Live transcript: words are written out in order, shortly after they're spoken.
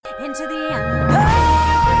into the unknown,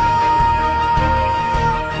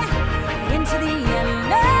 into the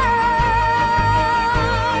unknown,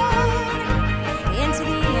 into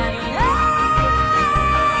the unknown.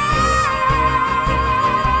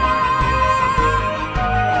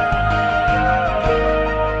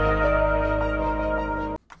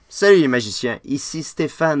 Salut les magiciens, ici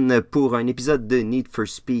Stéphane pour un épisode de Need for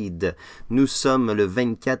Speed. Nous sommes le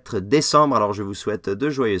 24 décembre, alors je vous souhaite de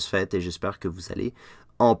joyeuses fêtes et j'espère que vous allez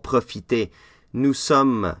en profiter. Nous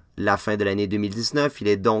sommes la fin de l'année 2019, il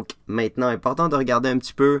est donc maintenant important de regarder un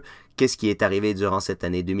petit peu qu'est-ce qui est arrivé durant cette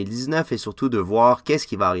année 2019 et surtout de voir qu'est-ce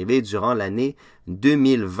qui va arriver durant l'année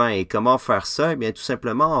 2020. Et comment faire ça? Eh bien, tout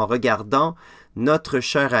simplement en regardant notre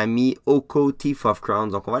cher ami Oko Thief of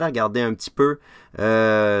Crowns. Donc, on va aller regarder un petit peu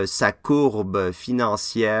sa courbe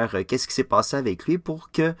financière, qu'est-ce qui s'est passé avec lui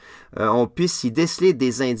pour que on puisse y déceler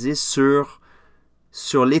des indices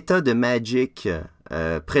sur l'état de Magic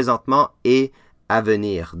présentement et à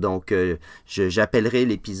venir. Donc, j'appellerai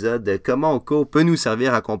l'épisode « Comment Oko peut nous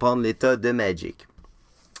servir à comprendre l'état de Magic ».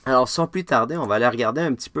 Alors, sans plus tarder, on va aller regarder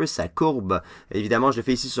un petit peu sa courbe. Évidemment, je le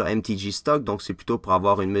fais ici sur MTG Stock, donc c'est plutôt pour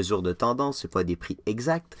avoir une mesure de tendance, c'est pas des prix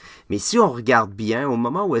exacts. Mais si on regarde bien, au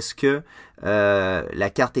moment où est-ce que la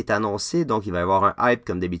carte est annoncée, donc il va y avoir un hype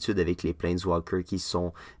comme d'habitude avec les Planeswalkers qui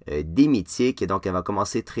sont des mythiques, et donc elle va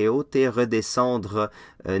commencer très haute et redescendre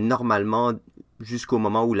normalement jusqu'au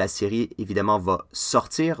moment où la série, évidemment, va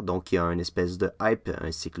sortir. Donc, il y a une espèce de hype,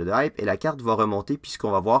 un cycle de hype. Et la carte va remonter puisqu'on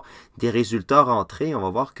va voir des résultats rentrer. On va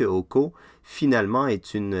voir que Oko, finalement,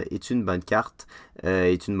 est une bonne carte.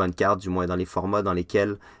 Est une bonne carte, du moins dans les formats dans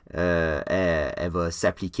lesquels elle va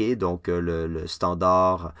s'appliquer. Donc, le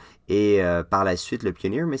standard et par la suite le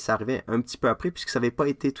pionnier. Mais ça arrivait un petit peu après puisque ça n'avait pas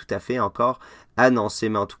été tout à fait encore annoncé.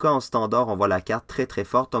 Mais en tout cas, en standard, on voit la carte très très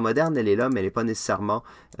forte. En moderne, elle est là, mais elle n'est pas nécessairement...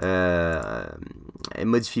 elle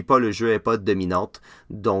modifie pas le jeu, elle n'est pas dominante.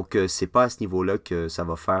 Donc, c'est pas à ce niveau-là que ça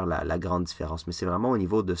va faire la grande différence. Mais c'est vraiment au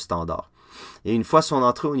niveau de standard. Et une fois son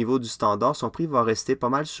entrée au niveau du standard, son prix va rester pas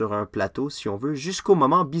mal sur un plateau, si on veut, jusqu'au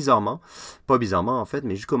moment, bizarrement, pas bizarrement en fait,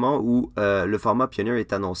 mais jusqu'au moment où le format Pioneer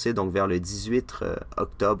est annoncé, donc vers le 18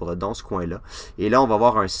 octobre, dans ce coin-là. Et là, on va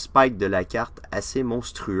voir un spike de la carte assez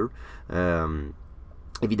monstrueux.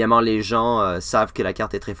 Évidemment, les gens savent que la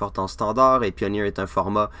carte est très forte en standard, et Pioneer est un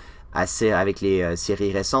format assez avec les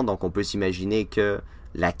séries récentes, donc on peut s'imaginer que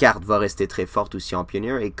la carte va rester très forte aussi en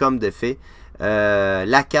Pioneer, et comme de fait,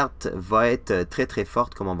 la carte va être très très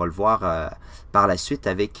forte, comme on va le voir par la suite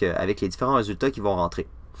avec les différents résultats qui vont rentrer.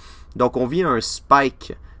 Donc on vit un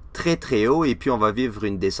spike très très haut et puis on va vivre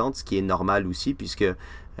une descente, ce qui est normal aussi puisque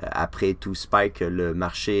après tout spike, le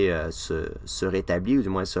marché se rétablit ou du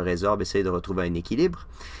moins se résorbe, essaye de retrouver un équilibre.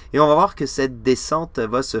 Et on va voir que cette descente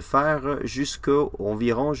va se faire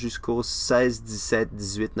environ jusqu'au 16, 17,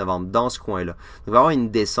 18 novembre, dans ce coin-là. Donc, il va y avoir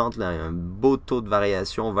une descente, là, un beau taux de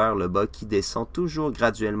variation vers le bas qui descend toujours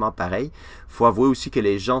graduellement pareil. Il faut avouer aussi que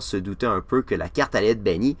les gens se doutaient un peu que la carte allait être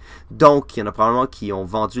bannie. Donc, il y en a probablement qui ont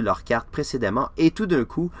vendu leur carte précédemment. Et tout d'un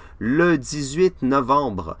coup, le 18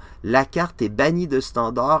 novembre, la carte est bannie de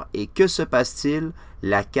standard. Et que se passe-t-il?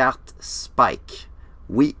 La carte spike.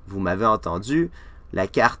 Oui, vous m'avez entendu. La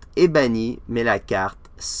carte est bannie, mais la carte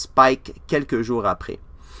spike quelques jours après.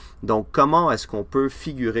 Donc, comment est-ce qu'on peut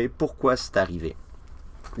figurer pourquoi c'est arrivé?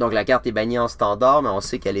 Donc, la carte est bannie en standard, mais on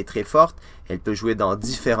sait qu'elle est très forte. Elle peut jouer dans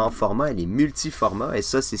différents formats. Elle est multi-formats. Et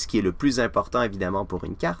ça, c'est ce qui est le plus important, évidemment, pour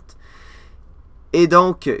une carte. Et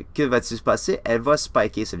donc, que va-t-il se passer? Elle va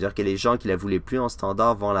spiker. Ça veut dire que les gens qui la voulaient plus en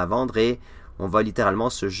standard vont la vendre et on va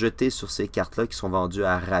littéralement se jeter sur ces cartes-là qui sont vendues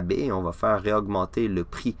à rabais et on va faire réaugmenter le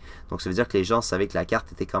prix. Donc, ça veut dire que les gens savaient que la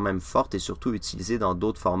carte était quand même forte et surtout utilisée dans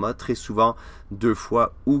d'autres formats, très souvent 2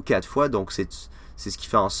 fois ou 4 fois. Donc, c'est ce qui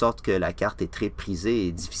fait en sorte que la carte est très prisée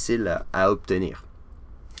et difficile à obtenir.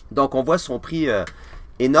 Donc, on voit son prix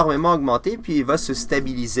énormément augmenter puis il va se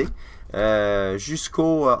stabiliser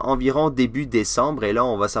jusqu'au environ début décembre. Et là,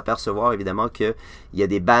 on va s'apercevoir évidemment qu'il y a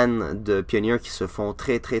des bans de Pioneer qui se font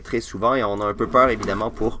très très très souvent et on a un peu peur évidemment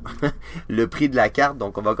pour le prix de la carte.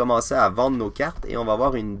 Donc, on va commencer à vendre nos cartes et on va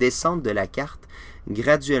avoir une descente de la carte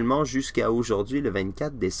graduellement jusqu'à aujourd'hui, le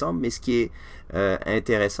 24 décembre. Mais ce qui est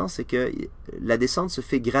intéressant, c'est que la descente se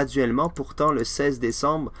fait graduellement. Pourtant, le 16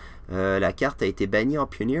 décembre, la carte a été bannie en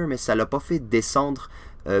Pioneer, mais ça ne l'a pas fait descendre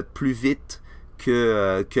plus vite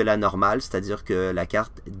que la normale, c'est-à-dire que la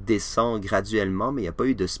carte descend graduellement, mais il n'y a pas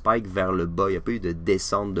eu de spike vers le bas, il n'y a pas eu de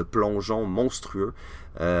descente, de plongeon monstrueux,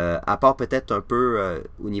 à part peut-être un peu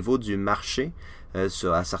au niveau du marché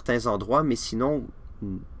à certains endroits, mais sinon,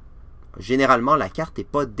 généralement, la carte n'est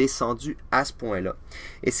pas descendue à ce point-là.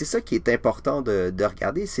 Et c'est ça qui est important de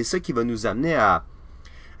regarder, c'est ça qui va nous amener à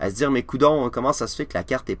à se dire, mais coudonc, comment ça se fait que la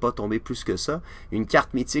carte n'est pas tombée plus que ça? Une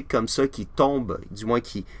carte mythique comme ça qui tombe, du moins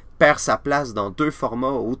qui perd sa place dans 2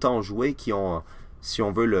 formats autant joués qui ont, si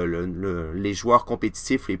on veut, les joueurs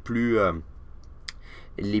compétitifs les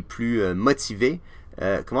plus motivés.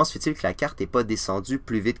 Comment se fait-il que la carte n'est pas descendue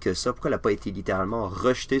plus vite que ça? Pourquoi elle n'a pas été littéralement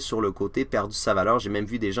rejetée sur le côté, perdu sa valeur? J'ai même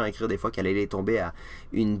vu des gens écrire des fois qu'elle allait tomber à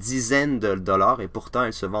une dizaine de dollars et pourtant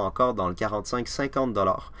elle se vend encore dans le 45-50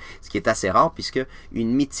 dollars. Ce qui est assez rare puisque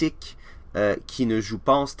une mythique qui ne joue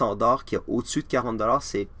pas en standard, qui a au-dessus de 40 dollars,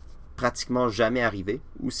 c'est pratiquement jamais arrivé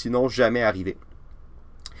ou sinon jamais arrivé.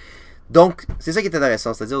 Donc, c'est ça qui est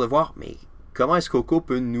intéressant, c'est-à-dire de voir, mais comment est-ce qu'Oko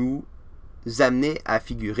peut nous amener à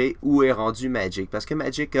figurer où est rendu Magic? Parce que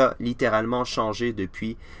Magic a littéralement changé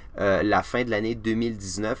depuis la fin de l'année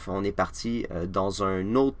 2019. On est parti dans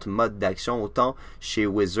un autre mode d'action, autant chez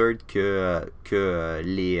Wizard que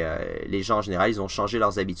les gens en général. Ils ont changé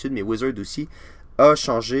leurs habitudes, mais Wizard aussi a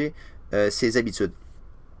changé ses habitudes.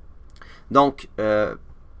 Donc,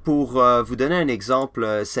 pour vous donner un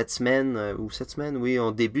exemple, cette semaine, oui,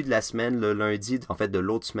 au début de la semaine, le lundi, en fait de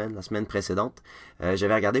l'autre semaine, la semaine précédente,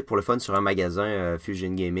 j'avais regardé pour le fun sur un magasin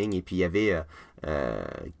Fusion Gaming et puis il y avait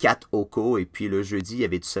 4 Oko et puis le jeudi, il y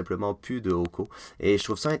avait tout simplement plus de Oko. Et je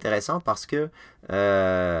trouve ça intéressant parce que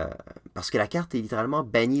la carte est littéralement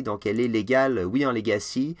bannie, donc elle est légale, oui en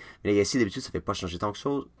Legacy, mais Legacy d'habitude ça fait pas changer tant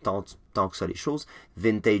que ça les choses.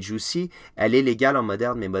 Vintage aussi, elle est légale en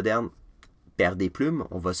moderne, mais moderne perd des plumes,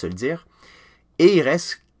 on va se le dire. Et il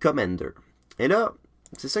reste Commander. Et là,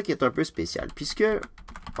 c'est ça qui est un peu spécial, puisque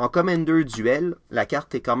en Commander Duel, la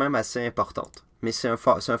carte est quand même assez importante. Mais c'est un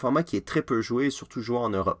format qui est très peu joué, surtout joué en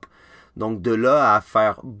Europe. Donc de là à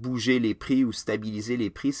faire bouger les prix ou stabiliser les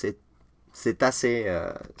prix, c'est assez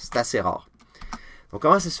rare. Donc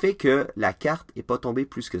comment ça se fait que la carte n'est pas tombée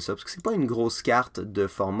plus que ça? Parce que c'est pas une grosse carte de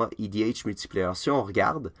format EDH multiplayer. Si on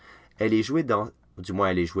regarde, elle est jouée dans... Du moins,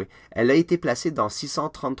 elle est jouée. Elle a été placée dans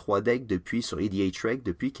 633 decks sur EDH Reg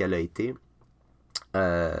depuis qu'elle a été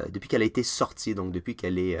sortie, donc depuis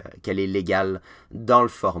qu'elle est légale dans le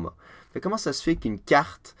format. Mais comment ça se fait qu'une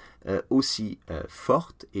carte aussi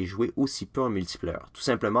forte est jouée aussi peu en multiplayer? Tout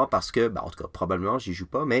simplement parce que, en tout cas, probablement, j'y joue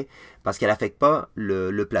pas, mais parce qu'elle n'affecte pas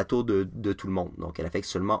le plateau de tout le monde. Donc, elle affecte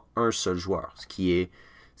seulement un seul joueur, ce qui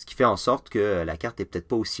fait en sorte que la carte n'est peut-être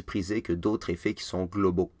pas aussi prisée que d'autres effets qui sont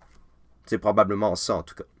globaux. C'est probablement ça, en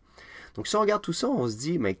tout cas. Donc, si on regarde tout ça, on se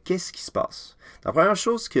dit, mais qu'est-ce qui se passe? La première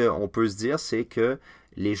chose qu'on peut se dire, c'est que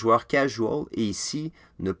les joueurs casual, et ici,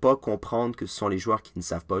 ne pas comprendre que ce sont les joueurs qui ne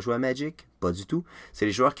savent pas jouer à Magic, pas du tout. C'est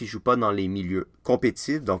les joueurs qui ne jouent pas dans les milieux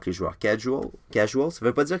compétitifs, donc les joueurs casual. Ça ne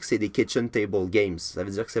veut pas dire que c'est des kitchen table games. Ça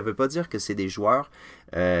veut pas dire que c'est des joueurs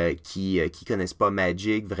qui connaissent pas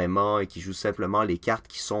Magic vraiment et qui jouent simplement les cartes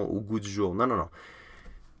qui sont au goût du jour. Non, non, non.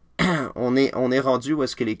 On est rendu où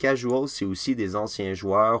est-ce que les casuals, c'est aussi des anciens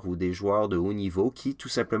joueurs ou des joueurs de haut niveau qui, tout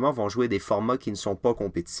simplement, vont jouer des formats qui ne sont pas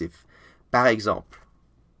compétitifs. Par exemple,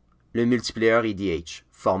 le multiplayer EDH,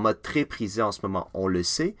 format très prisé en ce moment, on le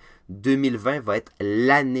sait. 2020 va être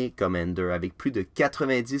l'année Commander, avec plus de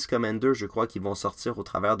 90 Commander, je crois, qui vont sortir au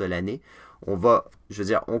travers de l'année. On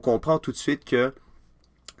comprend tout de suite que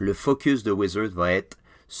le focus de Wizard va être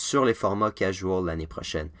sur les formats casual l'année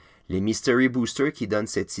prochaine. Les Mystery Boosters qui donnent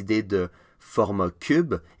cette idée de format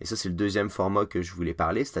cube, et ça c'est le deuxième format que je voulais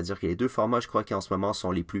parler, c'est-à-dire que les deux formats, je crois, qui en ce moment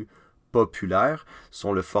sont les plus populaires,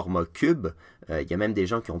 sont le format cube, il y a même des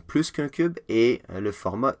gens qui ont plus qu'un cube, et le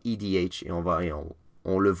format EDH, et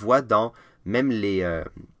on le voit dans même les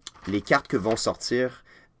cartes que vont sortir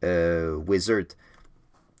Wizard.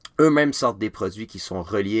 Eux-mêmes sortent des produits qui sont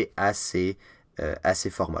reliés à ces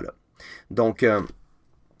formats-là. Donc,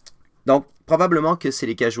 probablement que c'est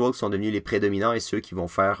les casuals qui sont devenus les prédominants et ceux qui vont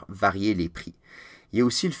faire varier les prix. Il y a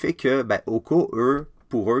aussi le fait que, Oko,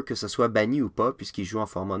 pour eux, que ce soit banni ou pas, puisqu'ils jouent en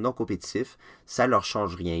format non compétitif, ça leur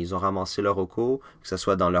change rien. Ils ont ramassé leur Oko, que ce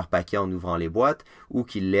soit dans leur paquet en ouvrant les boîtes ou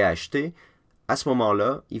qu'ils l'aient acheté. À ce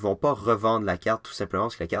moment-là, ils ne vont pas revendre la carte tout simplement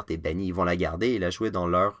parce que la carte est bannie. Ils vont la garder et la jouer dans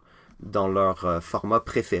leur format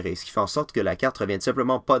préféré, ce qui fait en sorte que la carte ne revient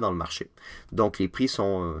simplement pas dans le marché. Donc les prix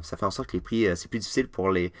ça fait en sorte que les prix, c'est plus difficile pour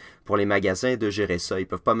les magasins de gérer ça. Ils ne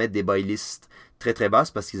peuvent pas mettre des buy lists très très basses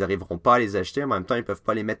parce qu'ils n'arriveront pas à les acheter, en même temps ils ne peuvent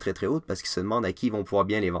pas les mettre très très hautes parce qu'ils se demandent à qui ils vont pouvoir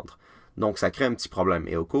bien les vendre. Donc ça crée un petit problème.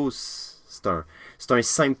 Et au coup, c'est un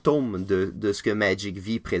symptôme de ce que Magic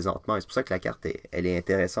vit présentement. Et c'est pour ça que la carte elle est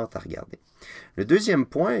intéressante à regarder. Le deuxième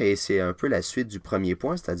point, et c'est un peu la suite du premier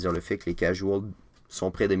point, c'est-à-dire le fait que les casuals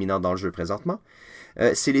sont prédominants dans le jeu présentement.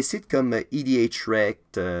 C'est les sites comme EDHREC,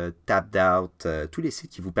 Tapped Out, tous les sites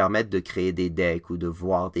qui vous permettent de créer des decks ou de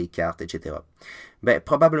voir des cartes, etc. Ben,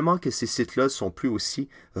 probablement que ces sites-là sont plus aussi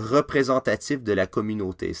représentatifs de la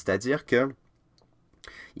communauté. C'est-à-dire que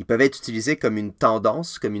ils peuvent être utilisés comme une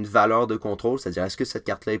tendance, comme une valeur de contrôle, c'est-à-dire est-ce que cette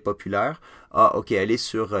carte-là est populaire? Ah, ok, elle est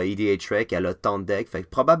sur EDHREC, elle a tant de decks, fait que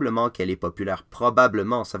probablement qu'elle est populaire,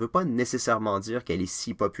 probablement, ça ne veut pas nécessairement dire qu'elle est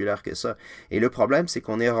si populaire que ça. Et le problème, c'est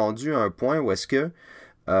qu'on est rendu à un point où est-ce que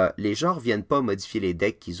les gens ne reviennent pas modifier les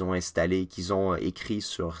decks qu'ils ont installés, qu'ils ont écrits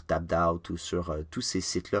sur Tapped Out ou sur tous ces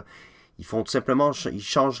sites-là. Ils font tout simplement, ils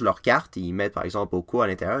changent leur carte, ils mettent par exemple Oko à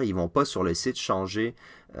l'intérieur, ils vont pas sur le site changer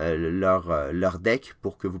leur deck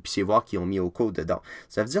pour que vous puissiez voir qu'ils ont mis Oko dedans.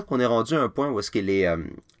 Ça veut dire qu'on est rendu à un point où est-ce que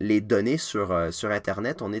les données sur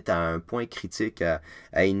Internet, on est à un point critique,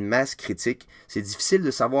 à une masse critique. C'est difficile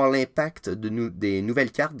de savoir l'impact des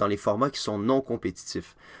nouvelles cartes dans les formats qui sont non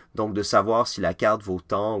compétitifs. Donc de savoir si la carte vaut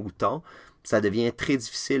tant ou tant, ça devient très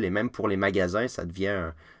difficile et même pour les magasins, ça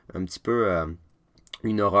devient un petit peu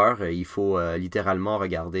une horreur. Il faut littéralement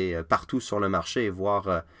regarder partout sur le marché et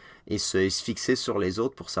voir et se fixer sur les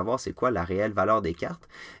autres pour savoir c'est quoi la réelle valeur des cartes.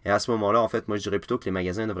 Et à ce moment-là, en fait, moi je dirais plutôt que les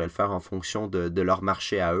magasins devraient le faire en fonction de leur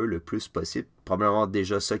marché à eux le plus possible. Probablement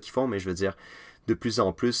déjà ça qu'ils font, mais je veux dire de plus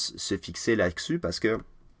en plus se fixer là-dessus parce que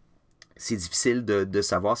c'est difficile de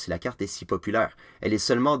savoir si la carte est si populaire. Elle est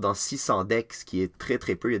seulement dans 600 decks, ce qui est très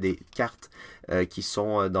très peu. Il y a des cartes qui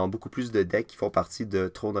sont dans beaucoup plus de decks qui font partie de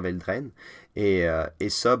Throne of Eldraine. Et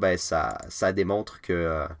ça, ben, ça démontre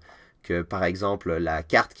que par exemple, la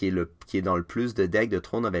carte qui est dans le plus de decks de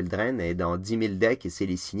Throne of Eldraine est dans 10 000 decks et c'est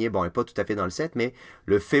les signés. Bon, elle n'est pas tout à fait dans le set, mais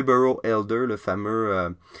le Febero Elder, le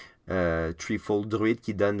fameux Threefold Druid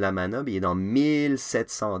qui donne la mana, il est dans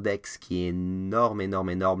 1700 decks, ce qui est énorme, énorme,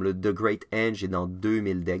 énorme. Le The Great Henge est dans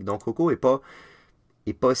 2000 decks. Donc Oko est pas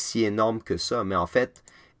si énorme que ça. Mais en fait,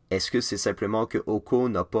 est-ce que c'est simplement que Oko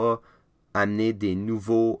n'a pas amené des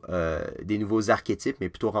nouveaux archétypes, mais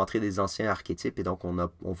plutôt rentré des anciens archétypes, et donc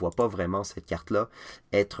on voit pas vraiment cette carte-là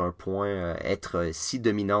être si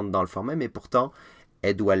dominante dans le format, mais pourtant,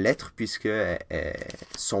 elle doit l'être puisque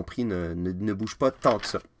son prix ne bouge pas tant que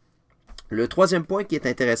ça. Le troisième point qui est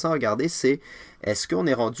intéressant à regarder, c'est est-ce qu'on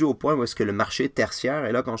est rendu au point où est-ce que le marché tertiaire,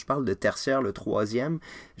 et là quand je parle de tertiaire, le troisième,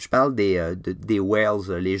 je parle des whales,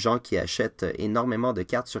 les gens qui achètent énormément de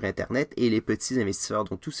cartes sur Internet et les petits investisseurs,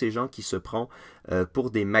 donc tous ces gens qui se prennent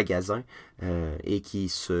pour des magasins et qui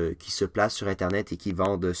se placent sur Internet et qui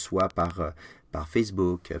vendent soit par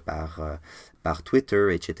Facebook, par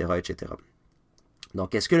Twitter, etc., etc.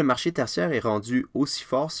 Donc, est-ce que le marché tertiaire est rendu aussi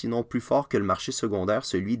fort, sinon plus fort que le marché secondaire,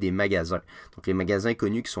 celui des magasins? Donc, les magasins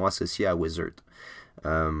connus qui sont associés à Wizard.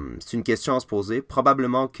 C'est une question à se poser.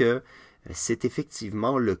 Probablement que c'est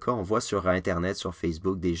effectivement le cas. On voit sur Internet, sur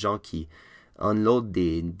Facebook, des gens qui unload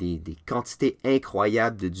des quantités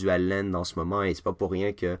incroyables de dual land en ce moment, et c'est pas pour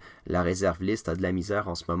rien que la réserve liste a de la misère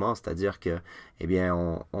en ce moment, c'est-à-dire que eh bien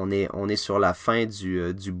on est sur la fin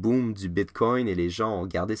du boom du Bitcoin et les gens ont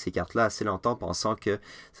gardé ces cartes-là assez longtemps pensant que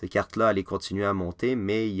ces cartes-là allaient continuer à monter,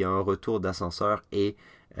 mais il y a un retour d'ascenseur et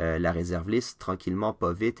la réserve liste, tranquillement,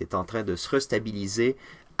 pas vite, est en train de se restabiliser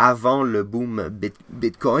avant le boom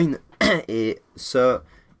Bitcoin et ça,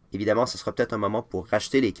 évidemment, ce sera peut-être un moment pour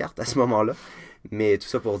racheter les cartes à ce moment-là. Mais tout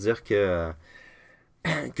ça pour dire que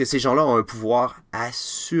ces gens-là ont un pouvoir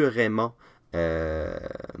assurément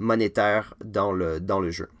monétaire dans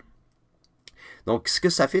le jeu. Donc, ce que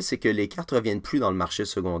ça fait, c'est que les cartes ne reviennent plus dans le marché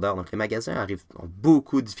secondaire. Donc, les magasins ont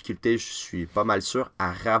beaucoup de difficultés, je suis pas mal sûr,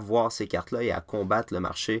 à ravoir ces cartes-là et à combattre le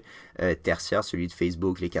marché tertiaire, celui de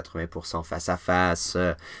Facebook, les 80% face-à-face,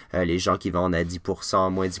 les gens qui vendent à 10%,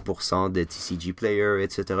 moins 10% de TCG Player,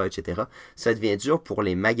 etc., etc. Ça devient dur pour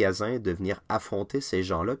les magasins de venir affronter ces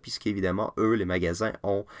gens-là, puisqu'évidemment, eux, les magasins,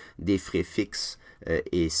 ont des frais fixes.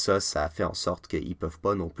 Et ça fait en sorte qu'ils ne peuvent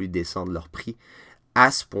pas non plus descendre leur prix à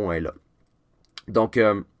ce point-là. Donc,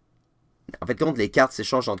 en fait, compte, les cartes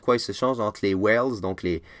s'échangent entre quoi? Ils s'échangent entre les whales, donc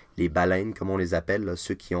les baleines, comme on les appelle, là,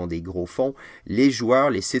 ceux qui ont des gros fonds, les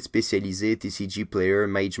joueurs, les sites spécialisés, TCG Player,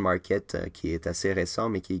 Mage Market, qui est assez récent,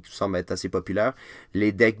 mais qui semble être assez populaire,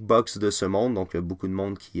 les deck box de ce monde, donc beaucoup de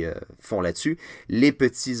monde qui font là-dessus, les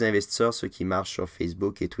petits investisseurs, ceux qui marchent sur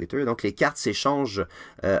Facebook et Twitter. Donc, les cartes s'échangent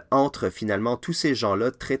entre, finalement, tous ces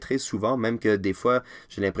gens-là très, très souvent, même que des fois,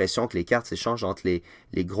 j'ai l'impression que les cartes s'échangent entre les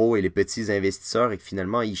gros et les petits investisseurs et que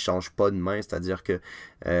finalement, ils ne changent pas de main, c'est-à-dire que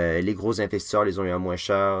les gros investisseurs les ont eu à moins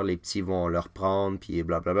cher, les petits vont leur prendre, puis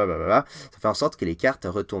blablabla. Ça fait en sorte que les cartes ne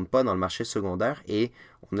retournent pas dans le marché secondaire et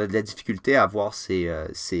on a de la difficulté à avoir ces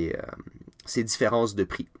différences de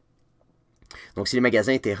prix. Donc si les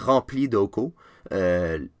magasins étaient remplis d'Oko,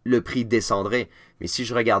 le prix descendrait. Mais si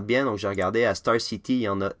je regarde bien, donc j'ai regardé à Star City, il y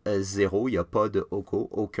en a zéro, il n'y a pas de Oko,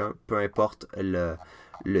 aucun, peu importe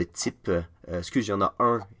le type. Excuse, il y en a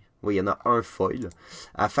un. Oui, il y en a un foil.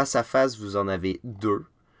 À face, vous en avez deux.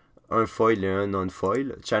 Un foil et un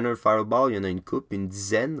non-foil. Channel Fireball, il y en a une coupe, une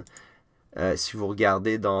dizaine. Si vous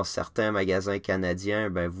regardez dans certains magasins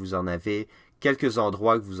canadiens, ben, vous en avez quelques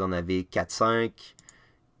endroits que vous en avez 4-5,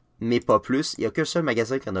 mais pas plus. Il n'y a qu'un seul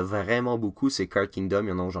magasin qui en a vraiment beaucoup, c'est Card Kingdom. Il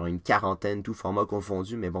y en a genre une quarantaine, tout format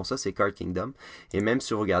confondu, mais bon, ça c'est Card Kingdom. Et même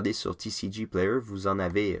si vous regardez sur TCG Player, vous en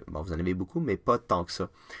avez beaucoup, mais pas tant que ça.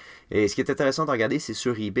 Et ce qui est intéressant de regarder, c'est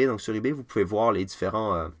sur eBay. Donc sur eBay, vous pouvez voir les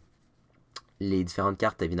différentes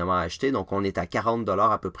cartes évidemment à acheter. Donc on est à 40$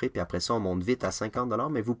 à peu près, puis après ça on monte vite à 50$.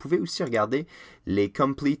 Mais vous pouvez aussi regarder les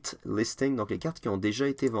complete listings, donc les cartes qui ont déjà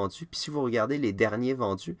été vendues. Puis si vous regardez les derniers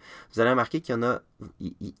vendus, vous allez remarquer qu'il y en a,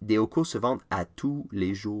 des Oko se vendent à tous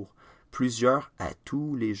les jours. Plusieurs à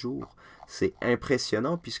tous les jours. C'est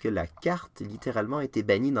impressionnant puisque la carte littéralement a été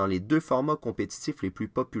bannie dans les deux formats compétitifs les plus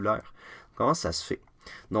populaires. Comment ça se fait?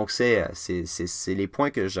 Donc, c'est les points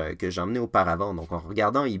que j'ai emmenés auparavant. Donc, en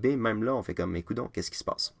regardant eBay, même là, on fait comme, écoute donc, qu'est-ce qui se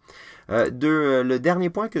passe? Le dernier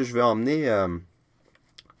point que je vais emmener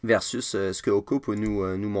versus ce que Oko peut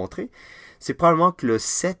nous montrer, c'est probablement que le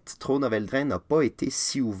set Throne of Eldraine n'a pas été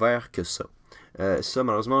si ouvert que ça. Ça,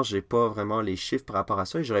 malheureusement, j'ai pas vraiment les chiffres par rapport à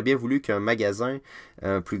ça. J'aurais bien voulu qu'un magasin,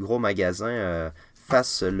 un plus gros magasin,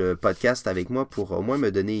 fasse le podcast avec moi pour au moins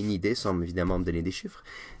me donner une idée, sans évidemment me donner des chiffres.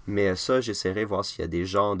 Mais ça, j'essaierai de voir s'il y a des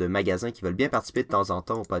gens de magasins qui veulent bien participer de temps en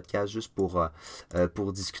temps au podcast juste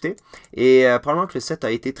pour discuter. Et probablement que le set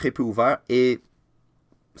a été très peu ouvert et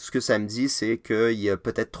ce que ça me dit, c'est qu'il y a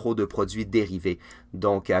peut-être trop de produits dérivés.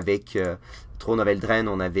 Donc, avec Throne of Eldraine,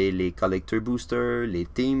 on avait les Collector Boosters, les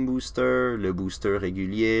Team Boosters, le Booster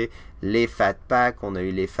régulier, les Fat Packs. On a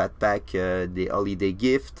eu les Fat Packs des Holiday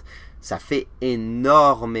Gift. Ça fait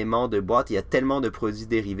énormément de boîtes. Il y a tellement de produits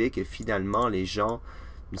dérivés que finalement, les gens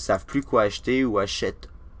ne savent plus quoi acheter ou achètent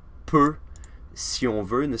peu, si on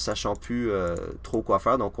veut, ne sachant plus trop quoi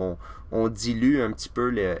faire. Donc, on dilue un petit peu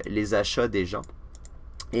les achats des gens.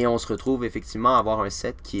 Et on se retrouve effectivement à avoir un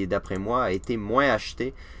set qui, d'après moi, a été moins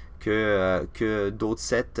acheté que d'autres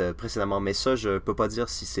sets précédemment. Mais ça, je ne peux pas dire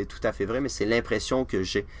si c'est tout à fait vrai, mais c'est l'impression que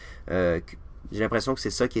j'ai. J'ai l'impression que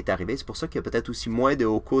c'est ça qui est arrivé. C'est pour ça qu'il y a peut-être aussi moins de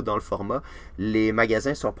Oko dans le format. Les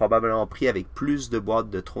magasins sont probablement pris avec plus de boîtes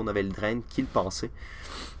de Throne of Eldraine qu'ils pensaient.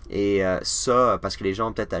 Et ça, parce que les gens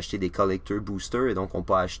ont peut-être acheté des Collector Boosters et donc n'ont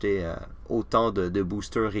pas acheté autant de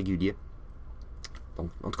boosters réguliers. Donc,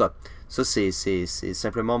 en tout cas, ça c'est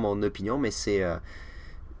simplement mon opinion, mais c'est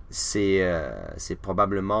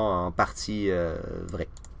probablement en partie vrai.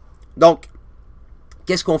 Donc,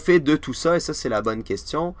 qu'est-ce qu'on fait de tout ça? Et ça, c'est la bonne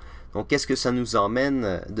question. Donc, qu'est-ce que ça nous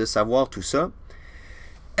emmène de savoir tout ça?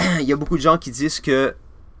 Il y a beaucoup de gens qui disent que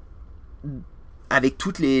avec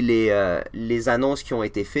toutes les annonces qui ont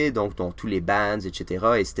été faites, donc tous les bans, etc.,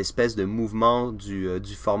 et cette espèce de mouvement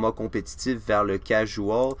du format compétitif vers le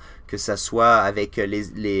casual, que ça soit avec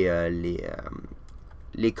les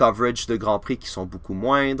coverages de Grand Prix qui sont beaucoup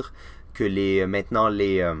moindres, que maintenant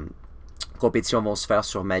les compétitions vont se faire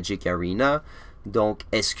sur Magic Arena. Donc,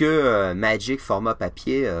 est-ce que Magic format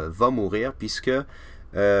papier va mourir, puisque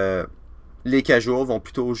les casuals vont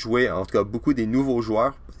plutôt jouer, en tout cas beaucoup des nouveaux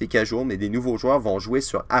joueurs, des casuals, mais des nouveaux joueurs vont jouer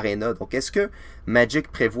sur Arena. Donc, est-ce que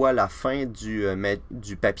Magic prévoit la fin du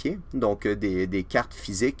papier, donc des cartes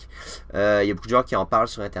physiques? Il y a beaucoup de gens qui en parlent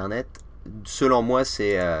sur Internet. Selon moi,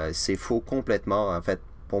 c'est faux complètement. En fait,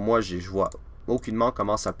 pour moi, je vois aucunement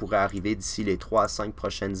comment ça pourrait arriver d'ici les 3 à 5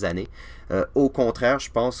 prochaines années. Au contraire, je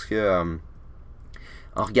pense que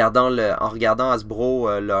en regardant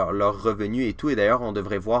Hasbro, leurs revenus et tout, et d'ailleurs on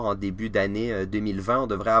devrait voir en début d'année 2020, on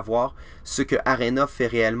devrait avoir ce que Arena fait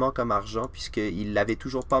réellement comme argent, puisqu'ils ne l'avaient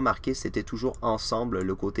toujours pas marqué, c'était toujours ensemble,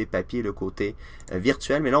 le côté papier et le côté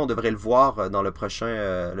virtuel, mais là on devrait le voir dans leur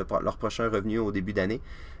prochain revenu au début d'année,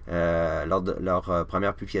 lors de leur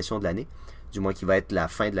première publication de l'année, du moins qui va être la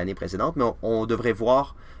fin de l'année précédente, mais on devrait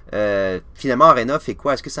voir finalement Arena fait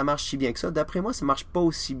quoi? Est-ce que ça marche si bien que ça? D'après moi, ça marche pas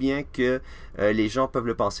aussi bien que les gens peuvent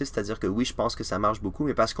le penser, c'est-à-dire que oui, je pense que ça marche beaucoup,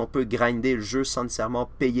 mais parce qu'on peut grinder le jeu sans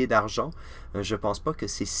nécessairement payer d'argent, je pense pas que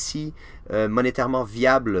c'est si monétairement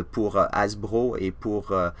viable pour Hasbro et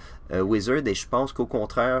pour Wizard, et je pense qu'au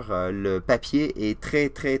contraire, le papier est très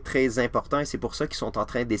très très important, et c'est pour ça qu'ils sont en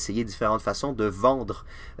train d'essayer différentes façons de vendre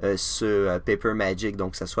ce Paper Magic,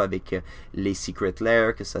 donc que ce soit avec les Secret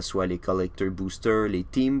Lair, que ce soit les Collector Boosters, les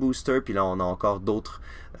Team Boosters, puis là on a encore d'autres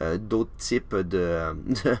types de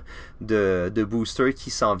boosters qui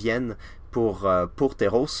s'en viennent pour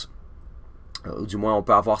Theros. Ou du moins, on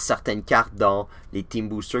peut avoir certaines cartes dans les team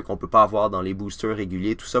boosters qu'on peut pas avoir dans les boosters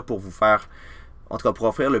réguliers. Tout ça pour vous faire, en tout cas pour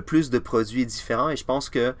offrir le plus de produits différents. Et je pense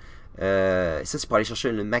que ça, c'est pour aller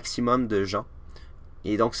chercher le maximum de gens.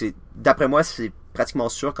 Et donc, d'après moi, c'est pratiquement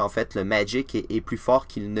sûr qu'en fait, le Magic est plus fort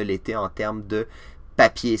qu'il ne l'était en termes de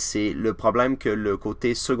papier. C'est le problème que le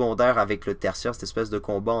côté secondaire avec le tertiaire, cette espèce de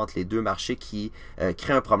combat entre les deux marchés qui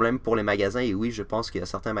crée un problème pour les magasins. Et oui, je pense qu'il y a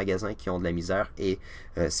certains magasins qui ont de la misère et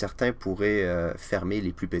certains pourraient fermer,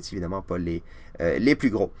 les plus petits, évidemment, pas les plus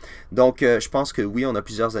gros. Donc, je pense que oui, on a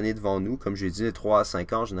plusieurs années devant nous. Comme je l'ai dit, 3 à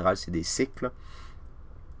 5 ans, en général, c'est des cycles.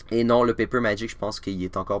 Et non, le Paper Magic, je pense qu'il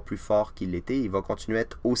est encore plus fort qu'il l'était. Il va continuer à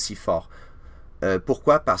être aussi fort.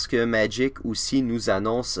 Pourquoi? Parce que Magic aussi nous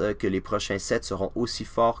annonce que les prochains sets seront aussi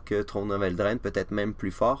forts que Throne of Eldraine, peut-être même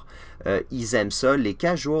plus forts. Ils aiment ça. Les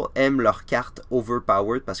casuals aiment leurs cartes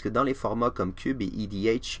overpowered parce que dans les formats comme Cube et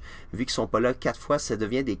EDH, vu qu'ils sont pas là 4 fois, ça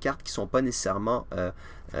devient des cartes qui sont pas nécessairement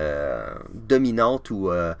dominantes ou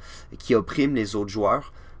qui oppriment les autres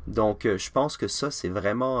joueurs. Donc, je pense que ça, c'est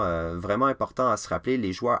vraiment important à se rappeler.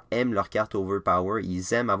 Les joueurs aiment leurs cartes overpower.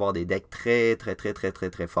 Ils aiment avoir des decks très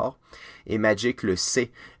forts. Et Magic le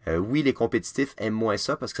sait. Oui, les compétitifs aiment moins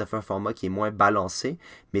ça parce que ça fait un format qui est moins balancé.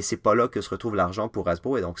 Mais c'est pas là que se retrouve l'argent pour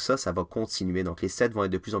Hasbro. Et donc ça va continuer. Donc les sets vont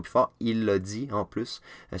être de plus en plus forts. Il l'a dit en plus.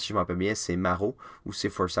 Si je me rappelle bien, c'est Maro ou c'est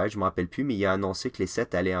Forsyth. Je ne me rappelle plus. Mais il a annoncé que les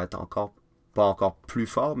sets allaient être pas encore plus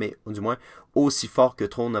fort, mais du moins aussi fort que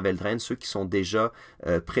Throne of Eldraine, ceux qui sont déjà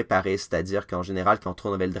préparés, c'est-à-dire qu'en général, quand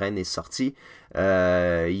Throne of Eldraine est sorti,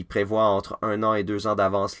 il prévoit entre 1 an et 2 ans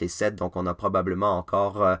d'avance les sets, donc on a probablement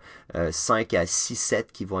encore 5 à 6 sets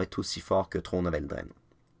qui vont être aussi forts que Throne of Eldraine.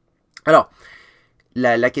 Alors,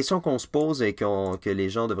 la question qu'on se pose et que les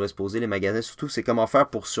gens devraient se poser, les magasins surtout, c'est comment faire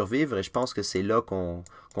pour survivre. Et je pense que c'est là qu'on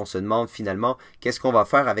se demande finalement qu'est-ce qu'on va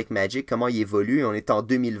faire avec Magic, comment il évolue. On est en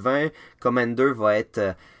 2020, Commander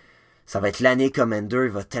ça va être l'année Commander,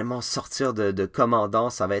 il va tellement sortir de commandants,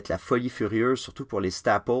 ça va être la folie furieuse, surtout pour les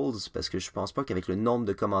staples, parce que je pense pas qu'avec le nombre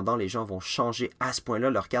de commandants, les gens vont changer à ce point-là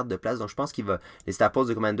leur carte de place. Donc je pense que les staples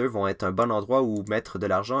de Commander vont être un bon endroit où mettre de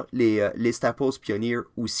l'argent. Les staples Pioneer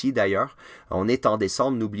aussi d'ailleurs. On est en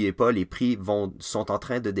décembre, n'oubliez pas, les prix sont en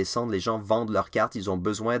train de descendre, les gens vendent leurs cartes, ils ont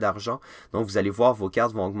besoin d'argent. Donc vous allez voir, vos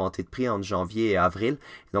cartes vont augmenter de prix entre janvier et avril.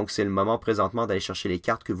 Donc c'est le moment présentement d'aller chercher les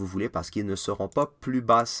cartes que vous voulez parce qu'ils ne seront pas plus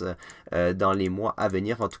basses dans les mois à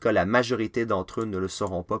venir. En tout cas, la majorité d'entre eux ne le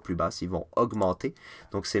seront pas plus basses. Ils vont augmenter.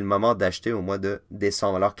 Donc, c'est le moment d'acheter au mois de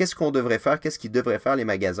décembre. Alors, qu'est-ce qu'on devrait faire? Qu'est-ce qu'ils devraient faire, les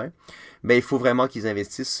magasins? Ben, il faut vraiment qu'ils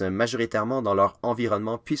investissent majoritairement dans leur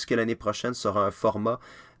environnement puisque l'année prochaine sera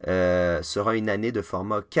une année de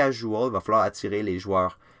format casual. Il va falloir attirer les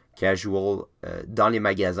joueurs casual dans les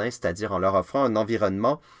magasins, c'est-à-dire en leur offrant un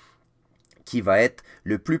environnement qui va être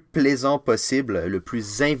le plus plaisant possible, le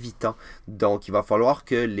plus invitant. Donc, il va falloir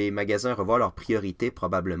que les magasins revoient leurs priorités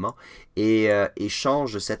probablement et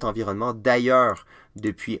changent cet environnement. D'ailleurs,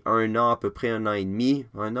 depuis 1 an, à peu près 1 an et demi,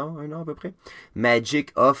 un an à peu près,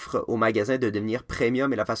 Magic offre aux magasins de devenir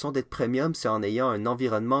premium. Et la façon d'être premium, c'est en ayant un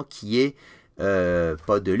environnement qui est,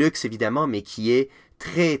 pas de luxe évidemment, mais qui est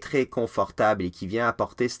très confortable et qui vient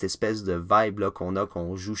apporter cette espèce de vibe là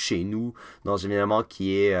qu'on joue chez nous dans un élément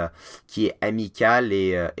qui est amical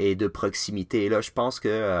et de proximité. Et là, je pense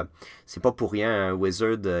que c'est pas pour rien, hein,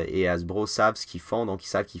 Wizard et Hasbro savent ce qu'ils font, donc ils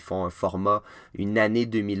savent qu'ils font un format, une année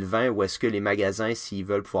 2020 où est-ce que les magasins, s'ils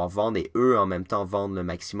veulent pouvoir vendre et eux en même temps vendre le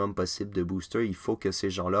maximum possible de boosters, il faut que ces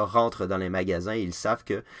gens-là rentrent dans les magasins et ils savent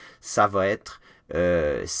que ça va être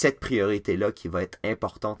cette priorité-là qui va être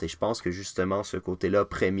importante et je pense que justement ce côté-là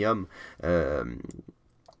premium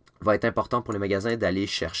va être important pour les magasins d'aller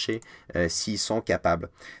chercher s'ils sont capables.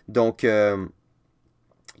 Donc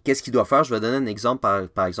qu'est-ce qu'il doit faire? Je vais donner un exemple,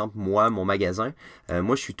 par exemple, moi, mon magasin.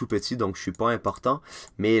 Moi, je suis tout petit, donc je suis pas important.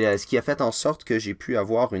 Mais ce qui a fait en sorte que j'ai pu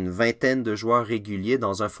avoir une vingtaine de joueurs réguliers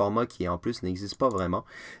dans un format qui, en plus, n'existe pas vraiment.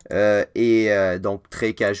 Donc,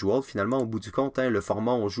 très casual. Finalement, au bout du compte, hein, le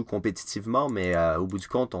format, on joue compétitivement, mais au bout du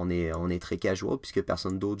compte, on est très casual puisque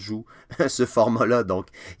personne d'autre joue ce format-là. Donc,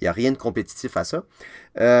 il n'y a rien de compétitif à ça.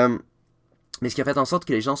 Mais ce qui a fait en sorte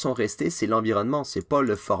que les gens sont restés, c'est l'environnement. C'est pas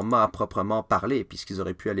le format à proprement parler, puisqu'ils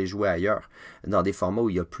auraient pu aller jouer ailleurs, dans des formats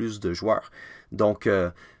où il y a plus de joueurs. Donc,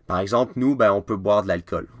 par exemple, nous, on peut boire de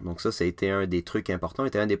l'alcool. Donc ça a été un des trucs importants.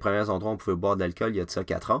 C'était un des premiers endroits où on pouvait boire de l'alcool il y a de ça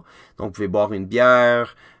 4 ans. Donc, vous pouvez boire une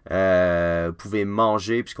bière, vous pouvez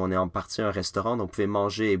manger, puisqu'on est en partie un restaurant, donc vous pouvez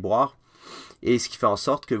manger et boire. Et ce qui fait en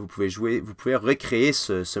sorte que vous pouvez recréer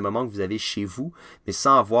ce moment que vous avez chez vous, mais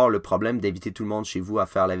sans avoir le problème d'inviter tout le monde chez vous à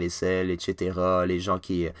faire la vaisselle, etc. Les gens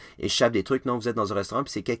qui échappent des trucs. Non, vous êtes dans un restaurant,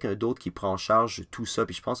 puis c'est quelqu'un d'autre qui prend en charge tout ça.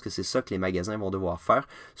 Puis je pense que c'est ça que les magasins vont devoir faire.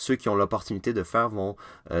 Ceux qui ont l'opportunité de faire vont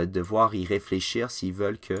devoir y réfléchir s'ils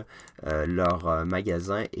veulent que leur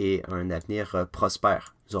magasin ait un avenir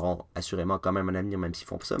prospère. Ils auront assurément quand même un avenir, même s'ils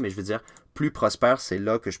font ça, mais je veux dire, plus prospère, c'est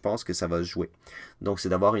là que je pense que ça va se jouer. Donc, c'est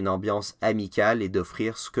d'avoir une ambiance amicale et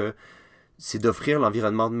d'offrir c'est d'offrir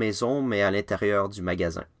l'environnement de maison, mais à l'intérieur du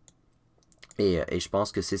magasin. Et je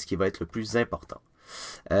pense que c'est ce qui va être le plus important.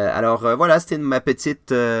 Alors voilà, c'était mon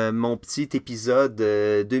petit épisode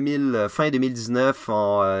fin 2019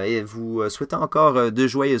 et vous souhaitant encore de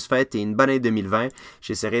joyeuses fêtes et une bonne année 2020.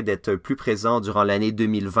 J'essaierai d'être plus présent durant l'année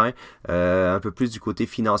 2020, un peu plus du côté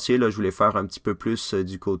financier. Là, je voulais faire un petit peu plus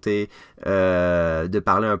du côté de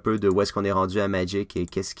parler un peu de où est-ce qu'on est rendu à Magic et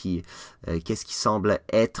qu'est-ce qui semble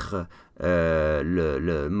être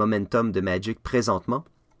le momentum de Magic présentement.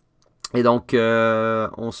 Et donc,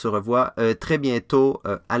 on se revoit très bientôt.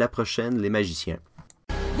 À la prochaine, les magiciens.